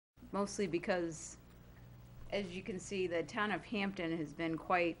mostly because, as you can see, the town of Hampton has been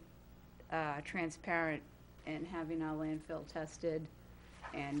quite transparent in having our landfill tested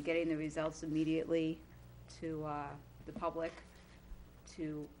and getting the results immediately to the public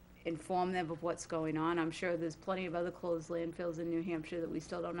to inform them of what's going on. I'm sure there's plenty of other closed landfills in New Hampshire that we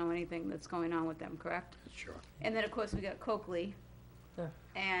still don't know anything that's going on with them, correct? Sure. And then, of course, we got Coakley. Yeah.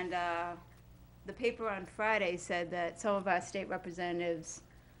 And the paper on Friday said that some of our state representatives,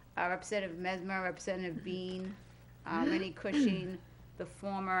 Representative Mesmer, Representative Bean, Rennie Cushing, the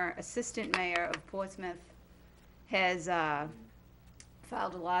former assistant mayor of Portsmouth, has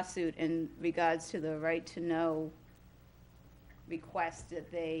filed a lawsuit in regards to the right to know request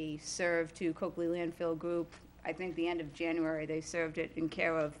that they served to Coakley Landfill Group. I think the end of January, they served it in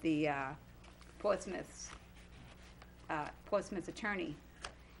care of the Portsmouth's attorney.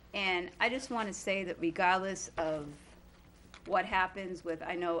 And I just want to say that regardless of what happens with,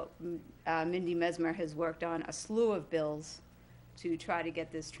 I know Mindy Mesmer has worked on a slew of bills to try to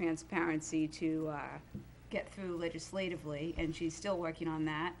get this transparency to get through legislatively, and she's still working on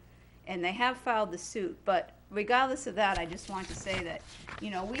that. And they have filed the suit, but regardless of that, I just want to say that,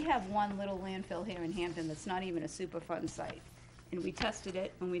 you know, we have one little landfill here in Hampton that's not even a Superfund site. And we tested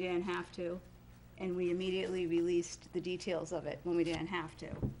it when we didn't have to, and we immediately released the details of it when we didn't have to.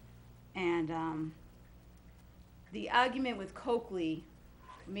 And the argument with Coakley,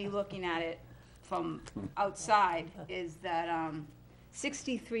 me looking at it from outside, is that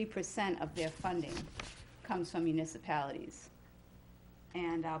 63% of their funding comes from municipalities.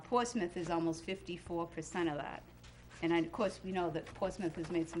 And Portsmouth is almost 54% of that. And of course, we know that Portsmouth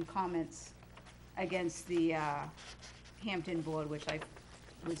has made some comments against the Hampton board, which I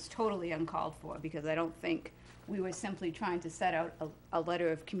was totally uncalled for, because I don't think we were simply trying to set out a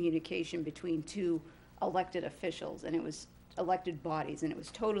letter of communication between two elected officials, and it was elected bodies, and it was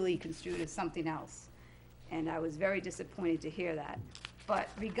totally construed as something else. And I was very disappointed to hear that. But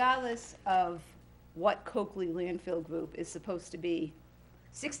regardless of what Coakley Landfill Group is supposed to be,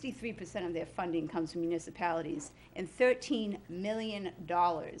 63% of their funding comes from municipalities, and $13 million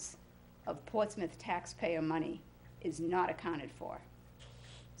of Portsmouth taxpayer money is not accounted for.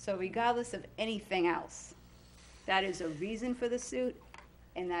 So regardless of anything else, that is a reason for the suit,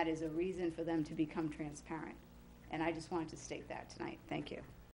 and that is a reason for them to become transparent. And I just wanted to state that tonight. Thank you.